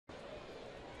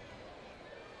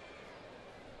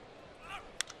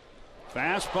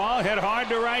Fastball hit hard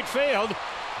to right field.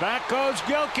 Back goes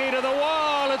Gilkey to the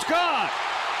wall. It's gone.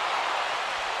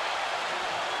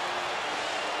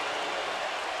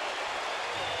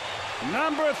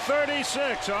 Number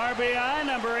 36 RBI,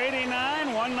 number 89,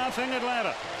 1-0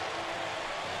 Atlanta.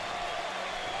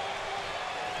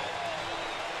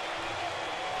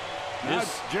 Now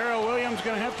Gerald Williams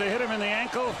going to have to hit him in the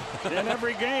ankle in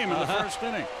every game in the first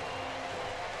inning.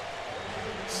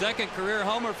 Second career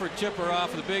homer for Chipper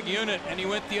off the big unit, and he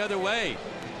went the other way.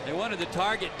 They wanted the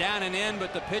target down and in,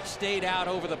 but the pitch stayed out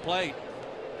over the plate.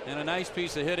 And a nice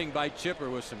piece of hitting by Chipper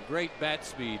with some great bat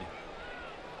speed.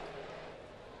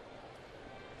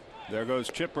 There goes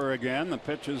Chipper again. The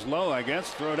pitch is low, I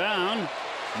guess. Throw down.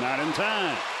 Not in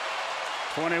time.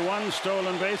 21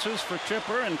 stolen bases for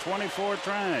Chipper and 24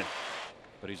 tried.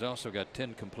 But he's also got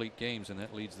 10 complete games, and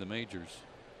that leads the majors.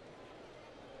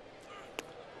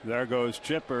 There goes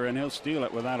Chipper, and he'll steal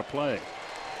it without a play.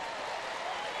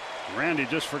 Randy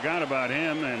just forgot about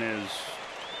him and his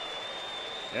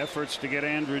efforts to get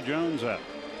Andrew Jones up.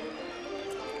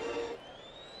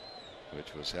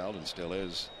 Which was held and still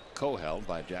is co-held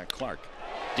by Jack Clark.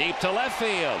 Deep to left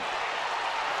field.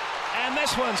 And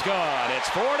this one's gone. It's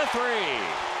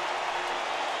 4-3.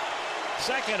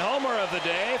 Second homer of the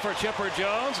day for Chipper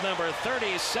Jones, number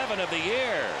 37 of the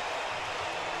year.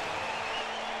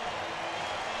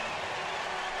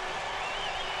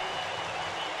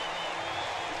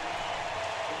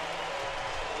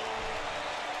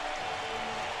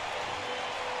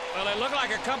 Well, it looked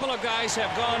like a couple of guys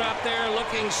have gone up there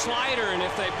looking slider, and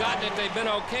if they've gotten it, they've been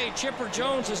okay. Chipper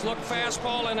Jones has looked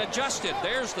fastball and adjusted.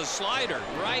 There's the slider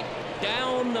right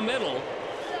down the middle.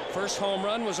 First home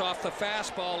run was off the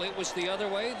fastball. It was the other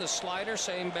way. The slider,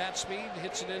 same bat speed,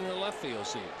 hits it into the left field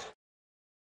seats.